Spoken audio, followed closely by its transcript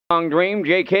Long Dream,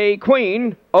 J.K.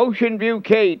 Queen, Ocean View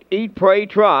Kate, Eat, Pray,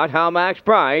 Trot, How Max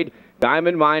Pride,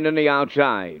 Diamond Mine on the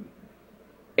outside.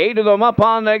 8 of them up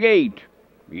on the gate.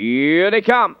 Here they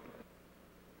come.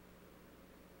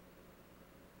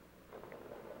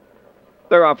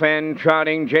 They're off and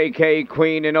trotting. J.K.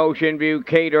 Queen and Ocean View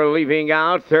Kate are leaving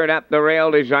out. Third up the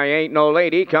rail is I Ain't No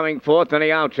Lady. Coming fourth on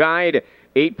the outside,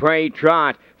 Eat, Pray,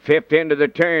 Trot. Fifth into the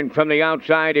turn from the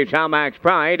outside is How Max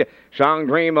Pride. Song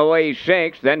Dream away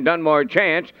sixth, then Dunmore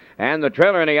Chance. And the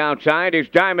trailer on the outside is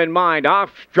Diamond Mine.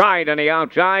 Off stride on the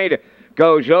outside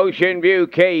goes Ocean View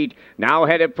Kate. Now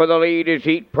headed for the lead is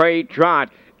Eat, Pray,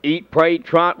 Trot. Eat, Pray,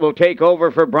 Trot will take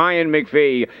over for Brian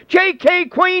McPhee. J.K.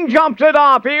 Queen jumps it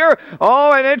off here.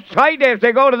 Oh, and it's tight as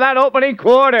they go to that opening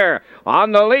quarter.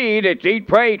 On the lead, it's Eat,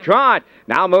 Pray, Trot.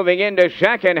 Now moving into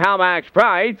second, How Max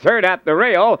Pride. Third at the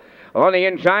rail. On the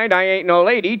inside, I Ain't No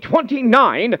Lady,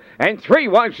 29 and 3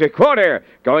 was the quarter.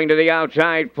 Going to the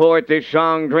outside, fourth is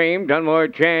Song Dream. Dunmore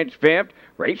Chance, fifth.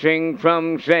 Racing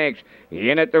from sixth.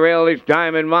 In at the rail is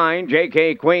Diamond Mine.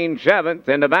 J.K. Queen, seventh.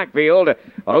 In the backfield,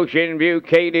 Ocean View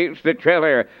Kate is the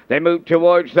trailer. They move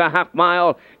towards the half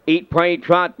mile. Eat, Pray,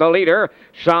 Trot, the leader.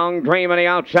 Song Dream on the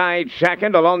outside,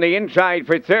 second. Along the inside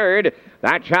for third.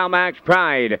 That's How Max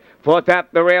Pride. Fourth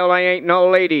up the rail, I Ain't No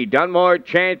Lady. Dunmore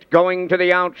Chance going to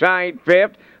the outside,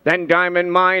 fifth. Then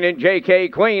Diamond Mine and J.K.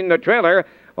 Queen, the trailer.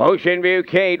 Ocean View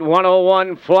Kate,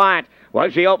 101 flat.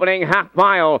 Was the opening half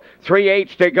mile.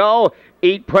 3/8 to go.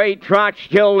 Eat, Pray, Trot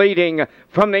still leading.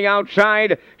 From the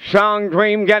outside, Song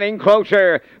Dream getting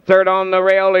closer. Third on the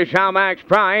rail is How Max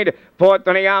Pride. Fourth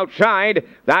on the outside,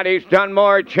 that is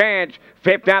Dunmore Chance.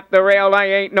 Fifth at the rail, I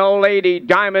Ain't No Lady.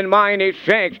 Diamond Mine is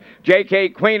sixth. J.K.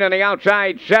 Queen on the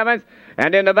outside, seventh.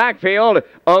 And in the backfield,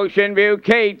 Ocean View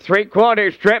Kate,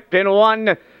 3/4 tripped in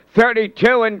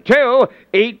 1:32 and 2.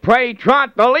 Eat, Pray,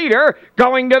 Trot, the leader,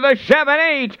 going to the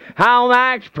 7/8. How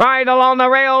Max Pride along the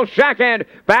rail, second.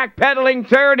 Backpedaling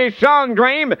third is Song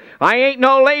Dream. I Ain't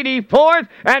No Lady, fourth.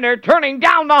 And they're turning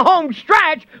down the home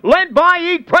stretch, led by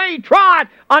Eat, Pray, Trot.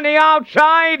 On the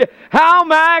outside, How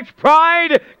Max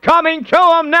Pride coming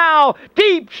to him now.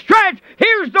 Deep stretch.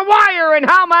 Here's the wire, and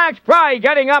How Max Pride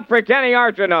getting up for Kenny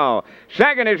Arsenault.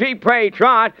 Second is Eat, Pray,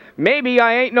 Trot. Maybe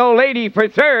I Ain't No Lady for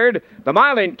third. The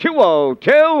mile in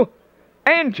 2:02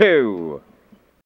 and 2.